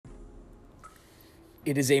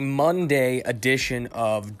It is a Monday edition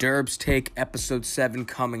of Derb's Take, EP07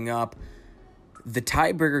 coming up. The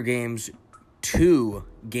tiebreaker games, 2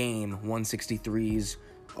 game 163s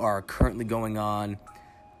are currently going on.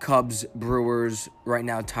 Cubs, Brewers, right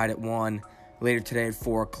now tied at 1. Later today at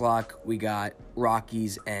 4 o'clock, we got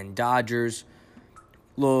Rockies and Dodgers.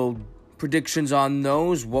 Little predictions on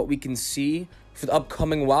those, what we can see for the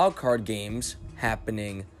upcoming wildcard games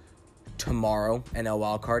happening tomorrow, NL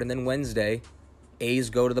wildcard, and then Wednesday,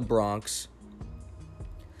 A's go to the Bronx.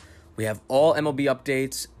 We have all MLB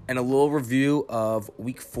updates and a little review of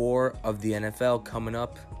Week 4 of the NFL coming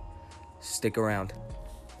up. Stick around.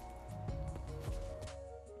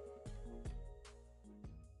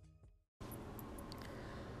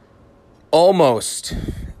 Almost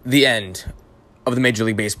the end of the Major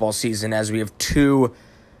League Baseball season, as we have 2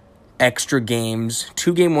 extra games,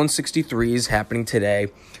 2 game 163s happening today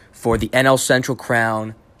for the NL Central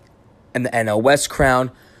crown and the NL West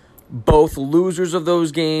crown. Both losers of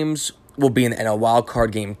those games will be in the NL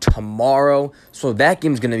wildcard game tomorrow, so that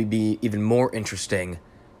game's going to be even more interesting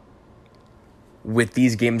with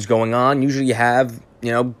these games going on. Usually you have,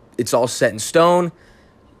 it's all set in stone.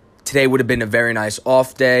 Today would have been a very nice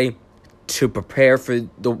off day to prepare for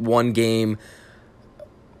the one-game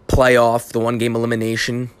playoff, the one-game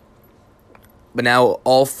elimination. But now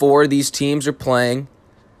all 4 of these teams are playing,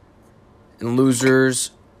 and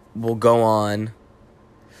losers will go on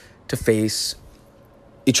to face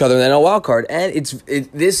each other in the NL wildcard. And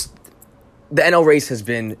the NL race has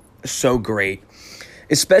been so great,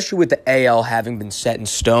 especially with the AL having been set in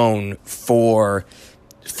stone for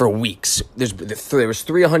weeks. There was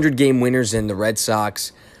 300 game winners in the Red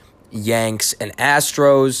Sox, Yanks, and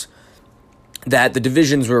Astros. That the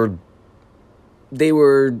divisions were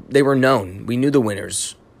known. We knew the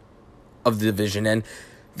winners of the division, and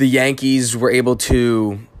the Yankees were able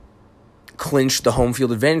to clinch the home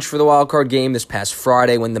field advantage for the wildcard game this past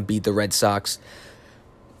Friday when they beat the Red Sox.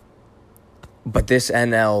 But this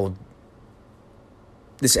NL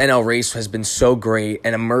race has been so great.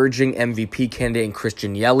 An emerging MVP candidate in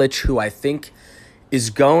Christian Yelich, who I think is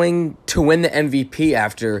going to win the MVP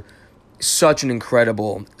after such an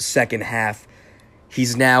incredible second half.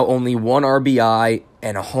 He's now only 1 RBI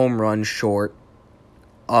and a home run short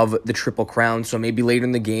of the Triple Crown. So maybe later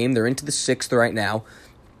in the game, they're into the 6th right now.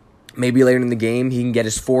 Maybe later in the game, he can get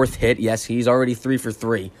his 4th hit. Yes, he's already 3 for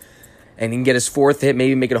 3. And he can get his 4th hit,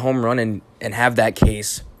 maybe make it a home run, and have that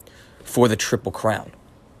case for the Triple Crown.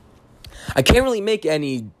 I can't really make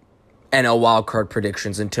any NL wildcard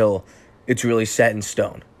predictions until it's really set in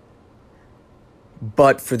stone.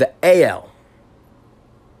 But for the AL,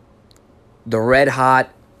 the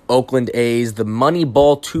red-hot Oakland A's, the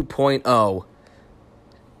Moneyball 2.0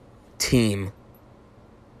 team,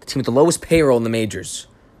 the team with the lowest payroll in the majors,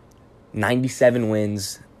 97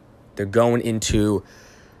 wins. They're going into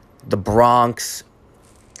the Bronx.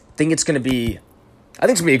 I think it's going to be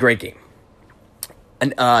a great game.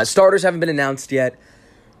 And starters haven't been announced yet.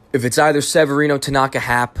 If it's either Severino, Tanaka,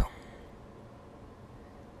 Happ,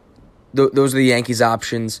 those are the Yankees'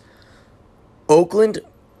 options. Oakland,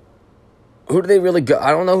 who do they really go?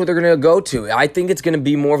 I don't know who they're going to go to. I think it's going to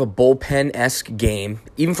be more of a bullpen-esque game,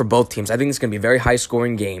 even for both teams. I think it's going to be a very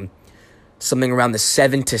high-scoring game. Something around the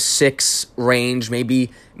 7-6 range, maybe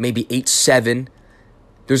 8-7.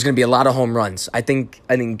 There's going to be a lot of home runs. I think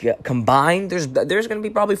combined, there's going to be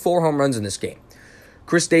probably 4 home runs in this game.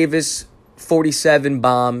 Chris Davis, 47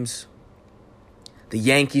 bombs. The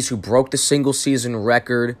Yankees, who broke the single-season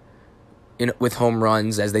record with home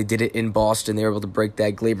runs, as they did it in Boston, they were able to break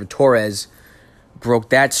that. Gleyber Torres broke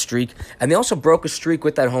that streak, and they also broke a streak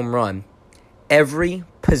with that home run. Every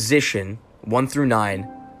position, 1 through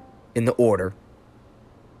 9, in the order,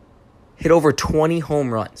 hit over 20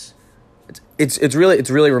 home runs. It's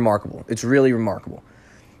really remarkable. It's really remarkable.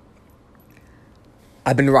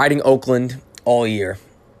 I've been riding Oakland all year,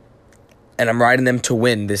 and I'm riding them to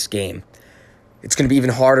win this game. It's going to be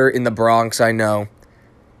even harder in the Bronx, I know.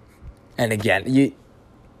 And again,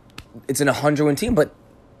 it's an 100-win team, but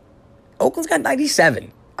Oakland's got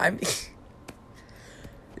 97.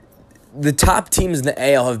 The top teams in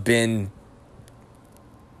the AL have been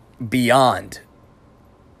beyond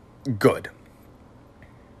good.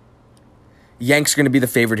 Yanks are going to be the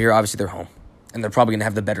favorite here. Obviously, they're home, and they're probably going to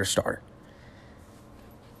have the better starter.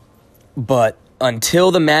 But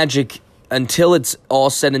until it's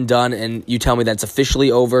all said and done, and you tell me that's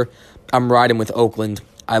officially over, I'm riding with Oakland.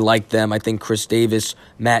 I like them. I think Chris Davis,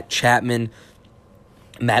 Matt Chapman,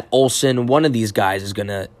 Matt Olson, one of these guys is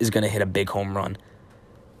gonna hit a big home run.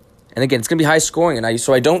 And again, it's going to be high scoring. And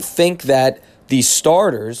so I don't think that the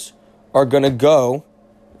starters are going to go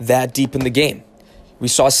that deep in the game. We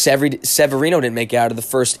saw Severino didn't make it out of the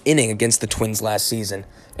first inning against the Twins last season,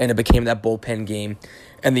 and it became that bullpen game.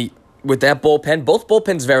 And with that bullpen, both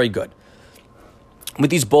bullpens very good. With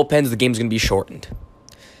these bullpens, the game's going to be shortened.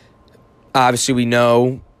 Obviously, we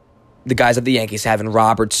know the guys at the Yankees having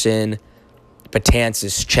Robertson,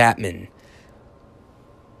 Betances, Chapman.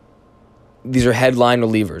 These are headline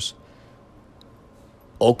relievers.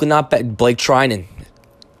 Oakland not bad. Blake Trinan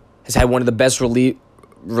has had one of the best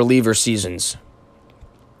reliever seasons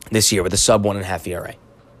this year with a sub 1.5 ERA.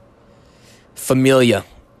 Familia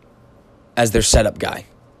as their setup guy.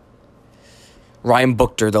 Ryan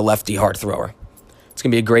Buchter, the lefty hard thrower. It's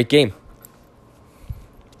going to be a great game.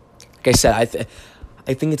 Like I said,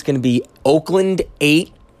 I think it's going to be Oakland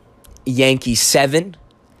 8, Yankees 7.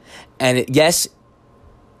 And yes,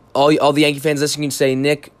 all the Yankee fans listening can say,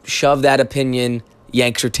 Nick, shove that opinion.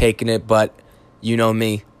 Yanks are taking it, but you know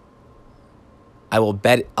me. I will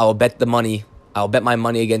bet the money. I'll bet my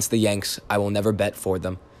money against the Yanks. I will never bet for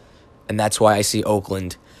them. And that's why I see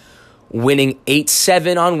Oakland winning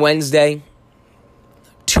 8-7 on Wednesday.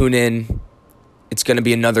 Tune in. It's going to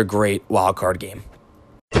be another great wild card game.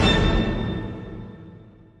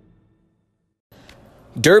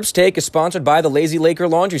 Derb's Take is sponsored by the Lazy Laker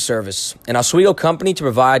Laundry Service, an Oswego company to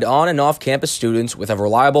provide on- and off-campus students with a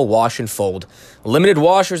reliable wash and fold. Limited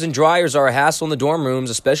washers and dryers are a hassle in the dorm rooms,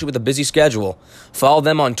 especially with a busy schedule. Follow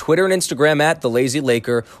them on Twitter and Instagram at The Lazy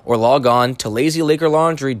Laker, or log on to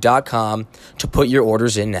LazyLakerLaundry.com to put your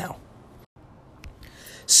orders in now.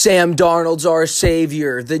 Sam Darnold's our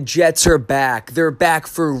savior. The Jets are back. They're back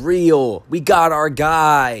for real. We got our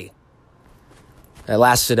guy. It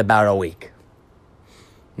lasted about a week.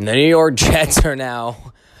 The New York Jets are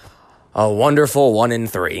now a wonderful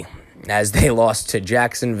 1-3 as they lost to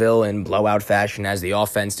Jacksonville in blowout fashion as the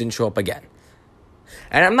offense didn't show up again.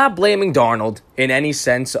 And I'm not blaming Darnold in any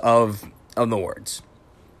sense of the words.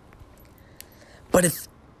 But if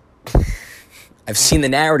I've seen the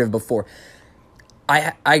narrative before.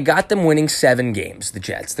 I got them winning 7 games, the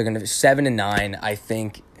Jets. They're going to be 7-9. I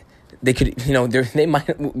think they could, they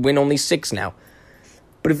might win only 6 now.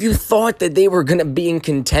 But if you thought that they were going to be in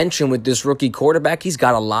contention with this rookie quarterback, he's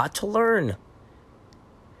got a lot to learn.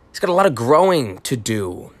 He's got a lot of growing to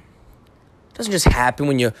do. It doesn't just happen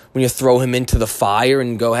when you throw him into the fire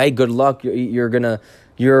and go, hey, good luck. You're gonna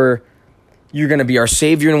be our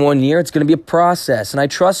savior in 1 year. It's gonna be a process, and I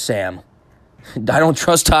trust Sam. I don't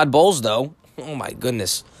trust Todd Bowles though. Oh my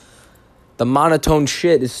goodness, the monotone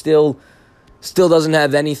shit is still doesn't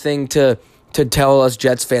have anything to tell us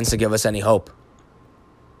Jets fans to give us any hope.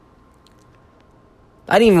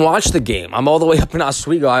 I didn't even watch the game. I'm all the way up in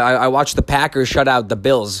Oswego. I watched the Packers shut out the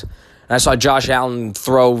Bills. And I saw Josh Allen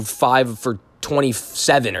throw 5 for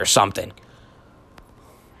 27 or something.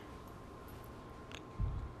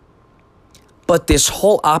 But this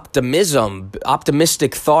whole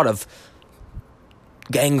optimistic thought of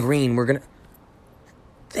gangrene,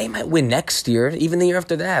 they might win next year, even the year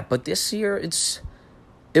after that. But this year,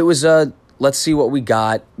 it was let's see what we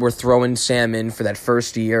got. We're throwing Sam in for that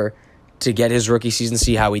first year to get his rookie season,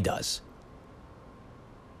 see how he does.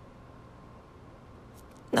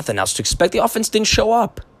 Nothing else to expect. The offense didn't show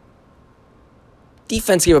up.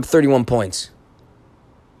 Defense gave up 31 points.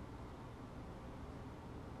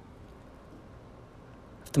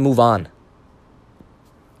 Have to move on.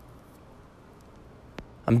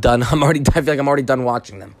 I'm done. I feel like I'm already done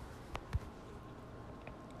watching them.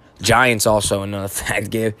 Giants also, in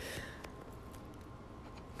fact,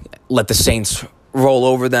 let the Saints roll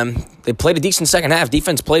over them. They played a decent second half.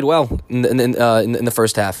 Defense played well in the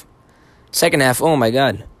first half. Second half, oh my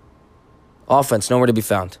God. Offense, nowhere to be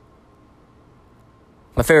found.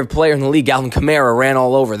 My favorite player in the league, Alvin Kamara, ran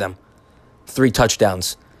all over them. 3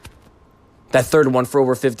 touchdowns. That third one for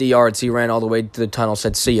over 50 yards, he ran all the way to the tunnel,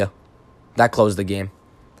 said, see ya. That closed the game.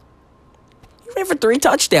 He ran for 3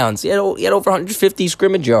 touchdowns. He had over 150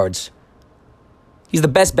 scrimmage yards. He's the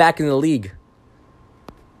best back in the league.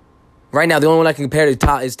 Right now, the only one I can compare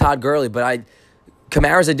to is Todd Gurley, but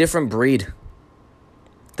Kamara's a different breed.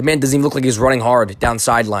 The man doesn't even look like he's running hard down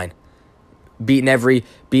sideline, beating every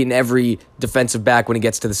defensive back when he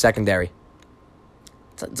gets to the secondary.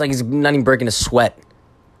 It's like he's not even breaking a sweat.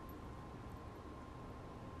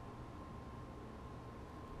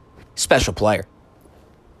 Special player.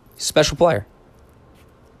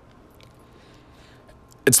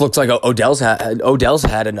 It looks like Odell's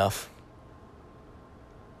had enough.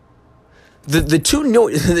 The two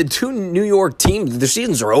New York teams, their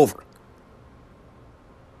seasons are over.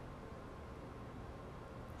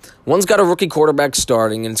 One's got a rookie quarterback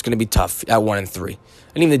starting, and it's going to be tough at 1-3.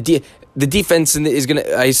 And even the defense is going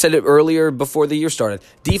to, I said it earlier before the year started,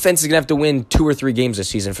 defense is going to have to win 2 or 3 games this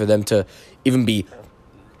season for them to even be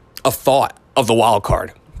a thought of the wild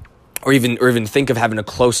card, or even think of having a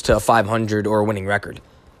close to 500 or a winning record.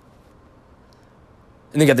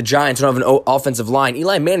 And they got the Giants who don't have an offensive line.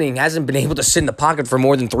 Eli Manning hasn't been able to sit in the pocket for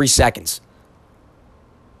more than 3 seconds.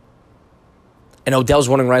 And Odell's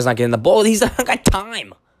wondering why he's not getting the ball. He's not got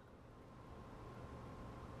time.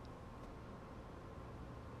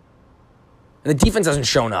 And the defense hasn't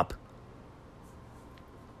shown up.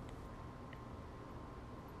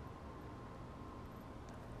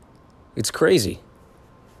 It's crazy.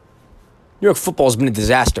 New York football has been a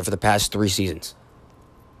disaster for the past 3 seasons.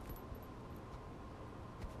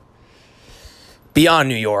 Beyond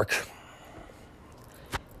New York,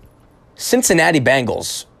 Cincinnati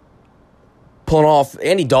Bengals pulling off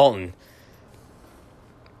Andy Dalton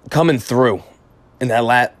coming through in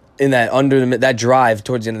that drive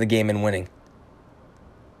towards the end of the game and winning.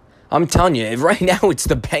 I'm telling you, right now it's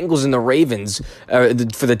the Bengals and the Ravens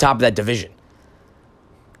for the top of that division.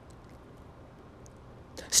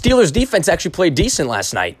 Steelers defense actually played decent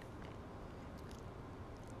last night.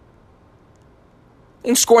 They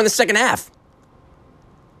didn't score in the second half.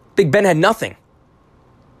 Big Ben had nothing.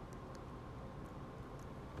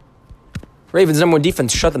 Ravens' number 1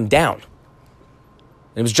 defense shut them down. And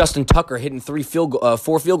it was Justin Tucker hitting 4 field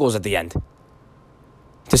goals at the end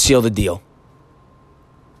to seal the deal.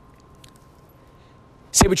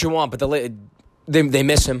 Say what you want, but they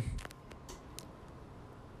miss him.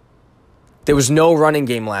 There was no running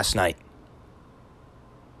game last night.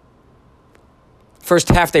 First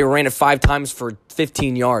half, they ran it 5 times for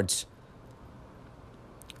 15 yards.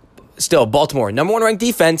 Still, Baltimore, number 1 ranked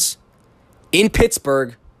defense in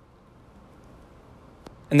Pittsburgh,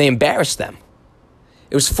 and they embarrassed them.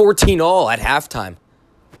 It was 14-all at halftime.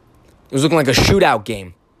 It was looking like a shootout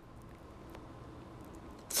game.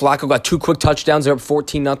 Flacco got 2 quick touchdowns. They're up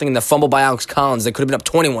 14-0, and the fumble by Alex Collins. They could have been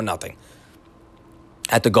up 21-0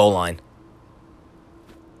 at the goal line.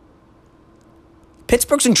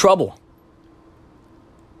 Pittsburgh's in trouble.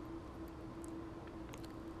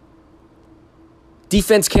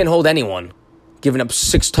 Defense can't hold anyone, giving up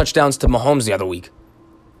 6 touchdowns to Mahomes the other week.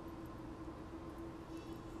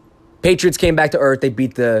 Patriots came back to earth. They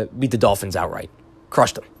beat the Dolphins outright.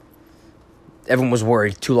 Crushed them. Everyone was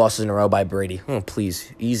worried. 2 losses in a row by Brady. Oh,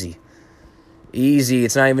 please. Easy. Easy.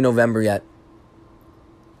 It's not even November yet.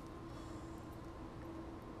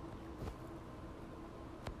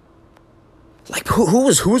 Like, who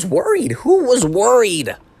was worried? Who was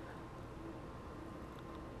worried?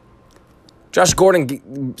 Josh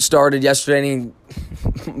Gordon started yesterday, and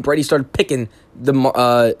Brady started picking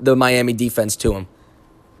the Miami defense to him.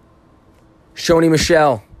 Shoney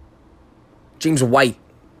Michel, James White,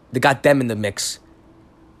 they got them in the mix.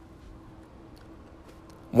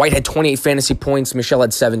 White had 28 fantasy points. Michel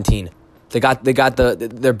had 17. They got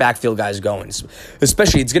their backfield guys going.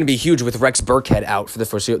 Especially, it's going to be huge with Rex Burkhead out for the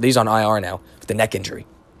foreseeable. He's on IR now with the neck injury.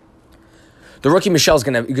 The rookie Michel is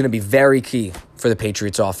going to be very key for the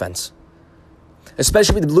Patriots offense.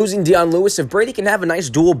 Especially with losing Deion Lewis. If Brady can have a nice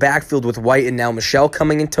dual backfield with White and now Michel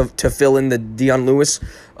coming in to fill in the Deion Lewis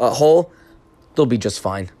hole, they'll be just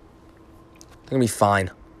fine. They're going to be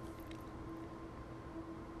fine.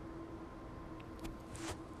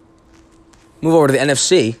 Move over to the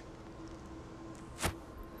NFC.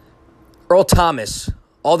 Earl Thomas,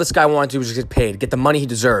 all this guy wanted to do was just get paid, get the money he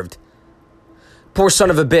deserved. Poor son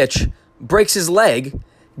of a bitch breaks his leg,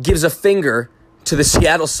 gives a finger to the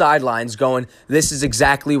Seattle sidelines going, this is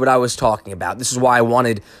exactly what I was talking about. This is why I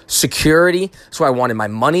wanted security. That's why I wanted my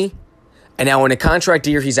money. And now in a contract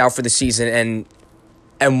year, he's out for the season,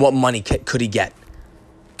 and what money could he get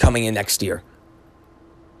coming in next year?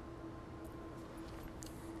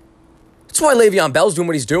 That's why Le'Veon Bell's doing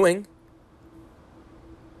what he's doing.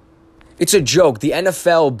 It's a joke. The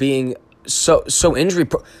NFL being so injury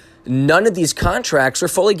none of these contracts are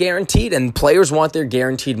fully guaranteed, and players want their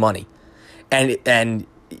guaranteed money. And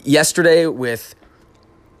yesterday with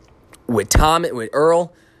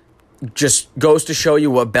Earl, just goes to show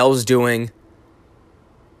you what Bell's doing.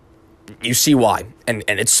 You see why. And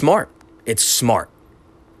it's smart. It's smart.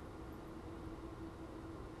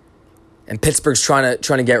 And Pittsburgh's trying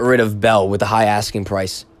to get rid of Bell with a high asking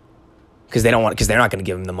price because they're not going to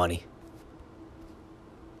give him the money.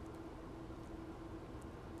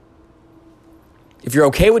 If you're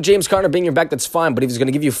okay with James Conner being your back, that's fine. But if he's going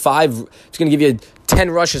to give you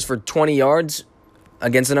 10 rushes for 20 yards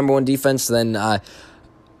against the number 1 defense, then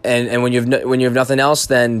and when you have nothing else,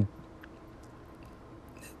 then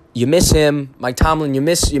You miss him. Mike Tomlin, you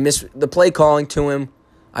miss the play calling to him.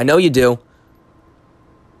 I know you do.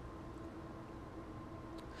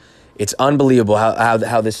 It's unbelievable how the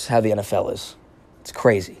NFL is. It's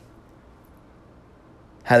crazy.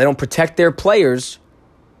 How they don't protect their players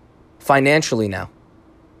financially now.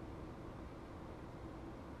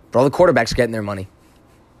 But all the quarterbacks getting their money.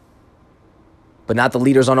 But not the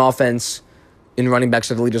leaders on offense and running backs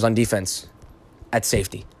are the leaders on defense at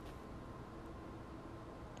safety.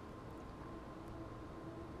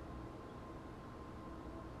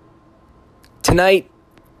 Tonight,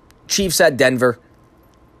 Chiefs at Denver.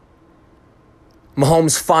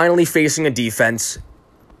 Mahomes finally facing a defense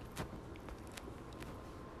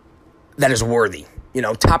that is worthy.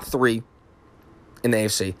 Top 3 in the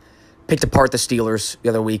AFC. Picked apart the Steelers the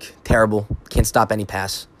other week. Terrible. Can't stop any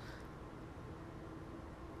pass.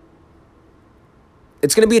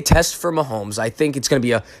 It's going to be a test for Mahomes. I think it's going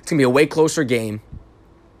to be a way closer game.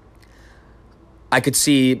 I could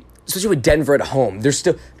see, especially with Denver at home. There's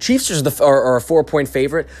still Chiefs are a 4-point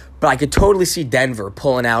favorite, but I could totally see Denver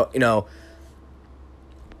pulling out,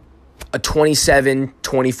 a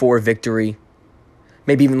 27-24 victory,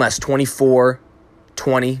 maybe even less,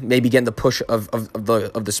 24-20, maybe getting the push of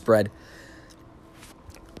the spread.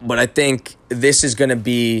 But I think this is going to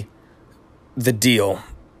be the deal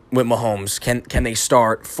with Mahomes. Can they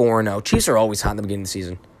start 4-0? Chiefs are always hot in the beginning of the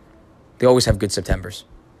season. They always have good Septembers.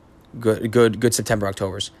 Good September,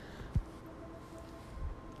 Octobers.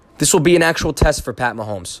 This will be an actual test for Pat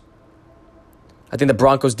Mahomes. I think the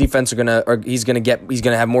Broncos defense he's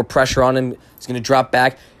gonna have more pressure on him. He's gonna drop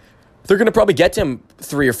back. They're gonna probably get to him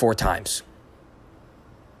 3 or 4 times.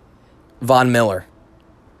 Von Miller,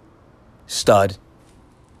 stud.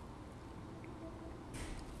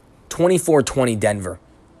 24-20 Denver.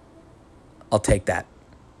 I'll take that.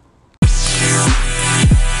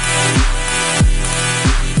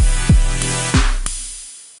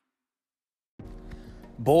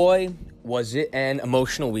 Boy, was it an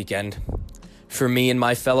emotional weekend for me and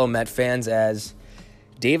my fellow Met fans as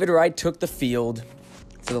David Wright took the field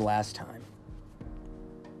for the last time.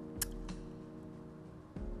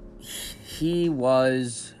 He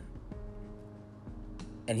was,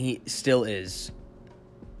 and he still is,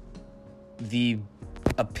 the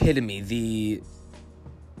epitome, the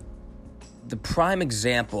prime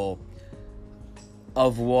example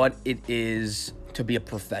of what it is to be a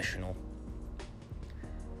professional.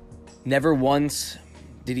 Never once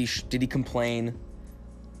did he complain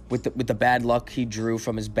with the bad luck he drew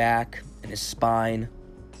from his back and his spine.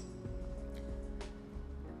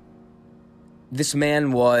 This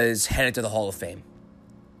man was headed to the Hall of Fame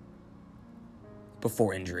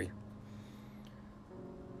before injury.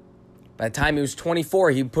 By the time he was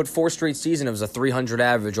 24, he put 4 straight seasons. It was a 300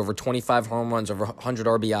 average, over 25 home runs, over 100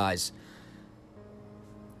 RBIs.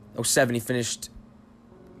 07, he finished,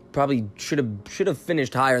 probably should have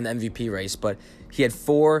finished higher in the MVP race, but he had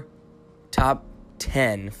 4 top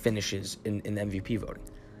 10 finishes in the MVP voting.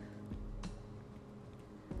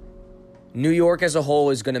 New York as a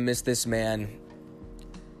whole is going to miss this man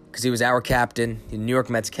because he was our captain, the New York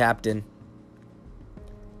Mets captain.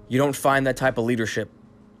 You don't find that type of leadership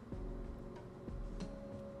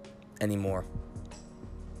anymore.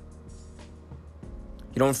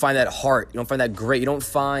 You don't find that heart. You don't find that grit. You don't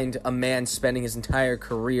find a man spending his entire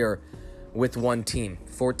career with one team.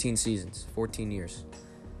 14 seasons, 14 years.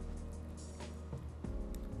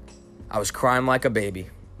 I was crying like a baby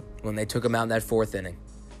when they took him out in that 4th inning.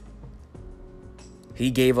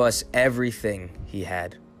 He gave us everything he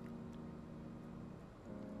had.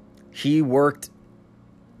 He worked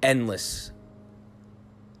endless,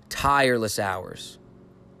 tireless hours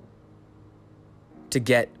to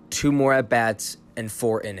get 2 more at-bats and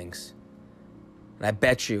 4 innings. And I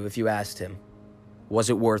bet you, if you asked him, was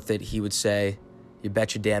it worth it, he would say, you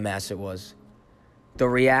bet your damn ass it was. The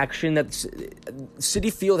reaction that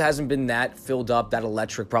Citi Field hasn't been that filled up, that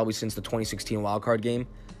electric, probably since the 2016 wildcard game.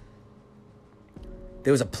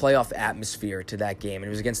 There was a playoff atmosphere to that game, and it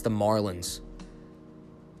was against the Marlins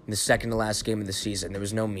in the second to last game of the season. There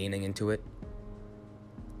was no meaning into it.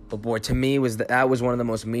 But boy, to me, that was one of the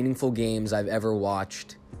most meaningful games I've ever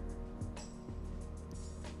watched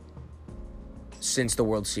since the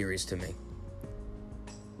World Series to me.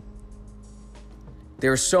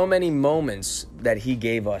 There are so many moments that he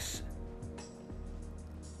gave us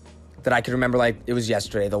that I can remember like it was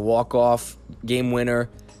yesterday. The walk-off game winner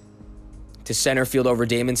to center field over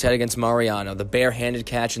Damon's head against Mariano. The barehanded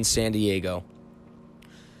catch in San Diego.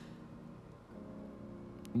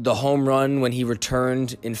 The home run when he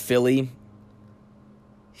returned in Philly.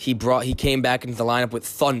 He came back into the lineup with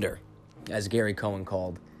thunder, as Gary Cohen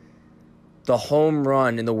called. the home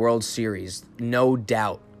run in the World Series, no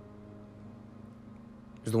doubt,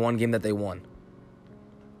 was the one game that they won.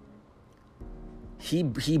 He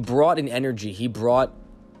brought an energy. He brought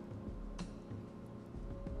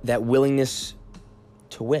that willingness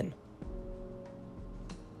to win.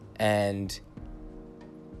 And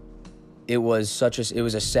it was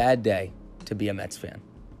a sad day to be a Mets fan.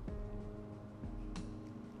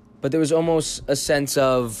 But there was almost a sense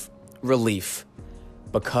of relief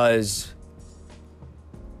because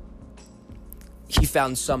he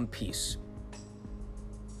found some peace.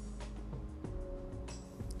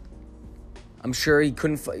 I'm sure he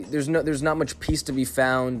couldn't. There's not much peace to be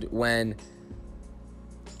found when,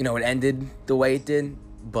 it ended the way it did.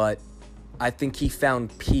 But I think he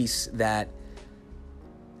found peace that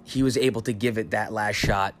he was able to give it that last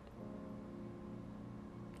shot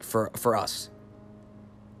for us.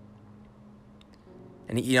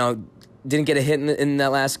 And he, didn't get a hit in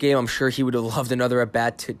that last game. I'm sure he would have loved another at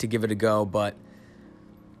bat to give it a go. But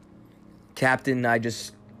Captain, I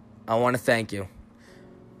want to thank you.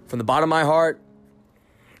 From the bottom of my heart,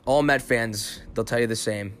 all Met fans, they'll tell you the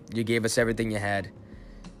same. You gave us everything you had,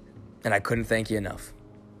 and I couldn't thank you enough.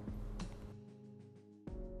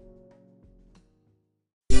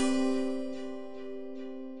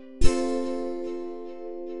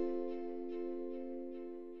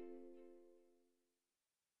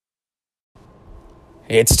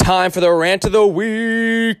 It's time for the rant of the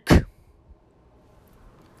week.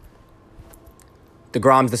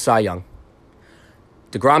 deGrom's the Cy Young.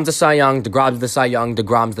 deGrom's the Cy Young, deGrom's the Cy Young,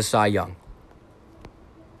 deGrom's the Cy Young.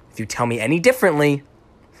 If you tell me any differently,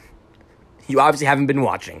 you obviously haven't been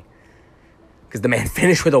watching. Because the man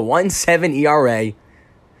finished with a 1.7 ERA,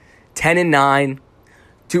 10-9,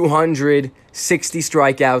 260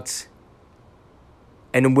 strikeouts,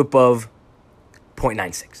 and a whip of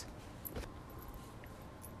 .96.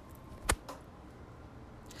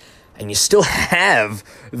 And you still have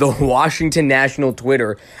the Washington National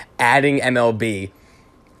Twitter adding MLB.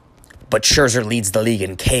 But Scherzer leads the league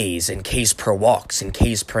in Ks per walks, in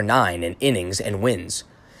Ks per 9, in innings and wins.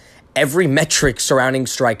 Every metric surrounding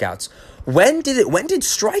strikeouts. When did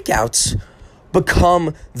strikeouts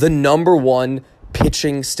become the number one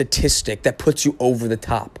pitching statistic that puts you over the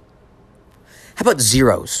top? How about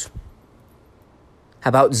zeros?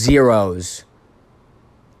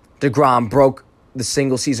 deGrom broke the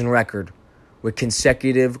single season record with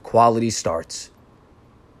consecutive quality starts.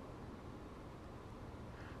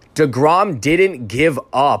 deGrom didn't give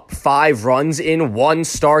up 5 runs in 1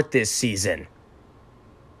 start this season.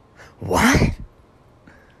 What?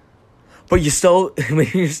 But you still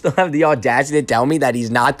have the audacity to tell me that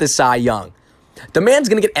he's not the Cy Young. The man's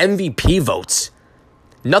going to get MVP votes.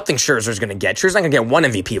 Nothing Scherzer's going to get. Scherzer's not going to get 1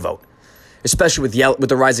 MVP vote. Especially with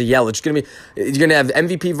the rise of Yelich. You're going to have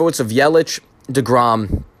MVP votes of Yelich,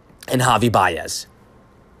 deGrom, and Javi Baez.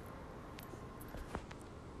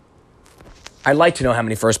 I'd like to know how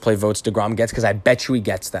many first play votes deGrom gets because I bet you he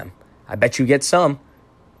gets them. I bet you he gets some.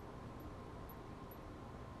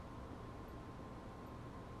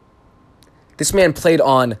 This man played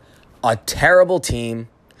on a terrible team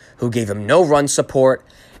who gave him no run support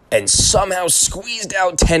and somehow squeezed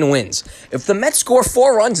out 10 wins. If the Mets score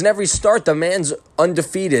 4 runs in every start, the man's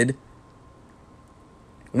undefeated.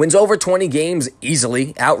 Wins over 20 games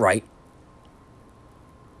easily, outright.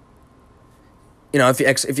 If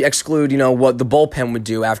you exclude, what the bullpen would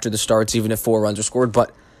do after the starts, even if 4 runs are scored,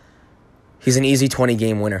 but he's an easy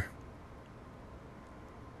 20-game winner.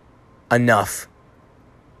 Enough.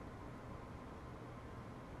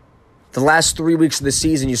 The last 3 weeks of the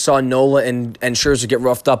season, you saw Nola and Scherzer get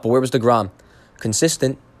roughed up, but where was deGrom?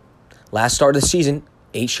 Consistent. Last start of the season,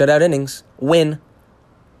 8 shutout innings. Win.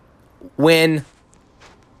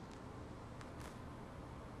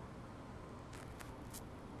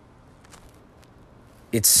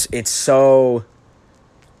 It's so...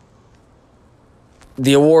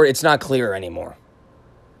 The award, it's not clear anymore.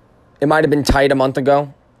 It might have been tight a month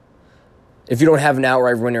ago. If you don't have an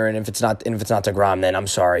outright winner, and if it's not deGrom, then I'm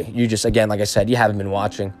sorry. You just, again, like I said, you haven't been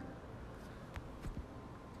watching.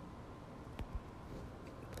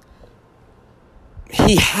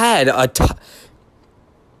 He had a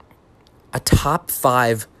top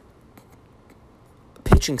 5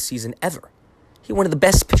 pitching season ever. He had one of the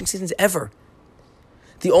best pitching seasons ever.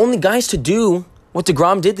 The only guys to do what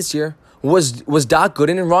deGrom did this year was Doc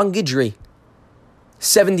Gooden and Ron Guidry.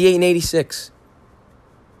 78 and 86.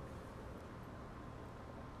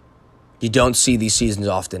 You don't see these seasons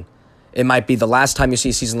often. It might be the last time you see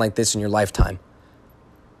a season like this in your lifetime.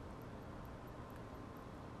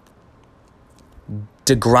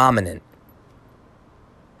 deGrominant.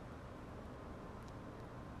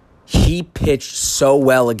 he pitched so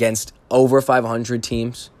well against over 500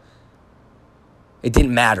 teams. It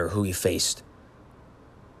didn't matter who he faced.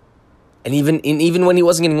 And even when he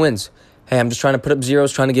wasn't getting wins, hey, I'm just trying to put up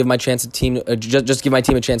zeros, trying to give my team a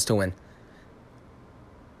chance to win.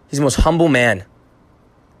 He's the most humble man.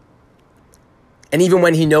 And even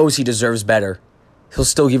when he knows he deserves better, he'll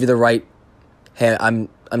still give you the right, hey, I'm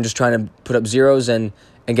just trying to put up zeros and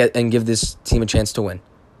give this team a chance to win.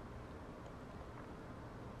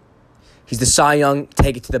 He's the Cy Young,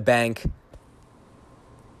 take it to the bank.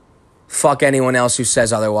 Fuck anyone else who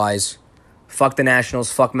says otherwise. Fuck the Nationals,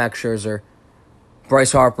 fuck Max Scherzer.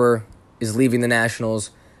 Bryce Harper is leaving the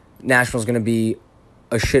Nationals. Nationals going to be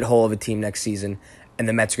a shithole of a team next season, and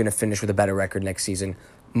the Mets are going to finish with a better record next season.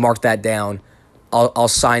 Mark that down. I'll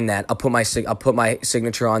sign that. I'll put my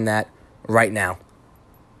signature on that right now.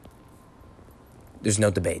 There's no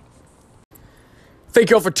debate.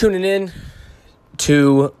 Thank you all for tuning in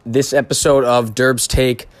to this episode of Derb's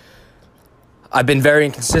Take. I've been very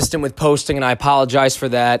inconsistent with posting, and I apologize for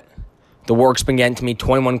that. The work's been getting to me.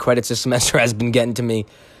 21 credits this semester has been getting to me,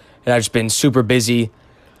 and I've just been super busy.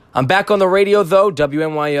 I'm back on the radio, though,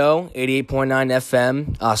 WNYO, 88.9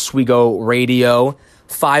 FM, Oswego Radio,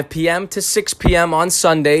 5 p.m. to 6 p.m. on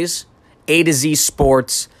Sundays, A to Z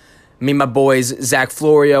Sports. Me and my boys, Zach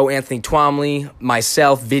Florio, Anthony Twomley,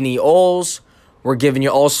 myself, Vinny Oles. We're giving you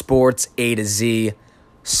all sports A to Z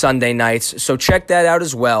Sunday nights. So check that out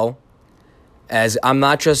as well, as I'm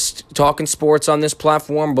not just talking sports on this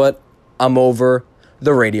platform, but I'm over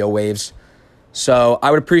the radio waves. So I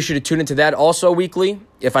would appreciate you to tune into that also weekly.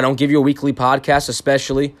 If I don't give you a weekly podcast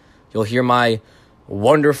especially, you'll hear my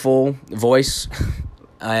wonderful voice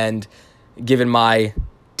and giving my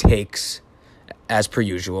takes as per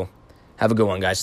usual. Have a good one, guys.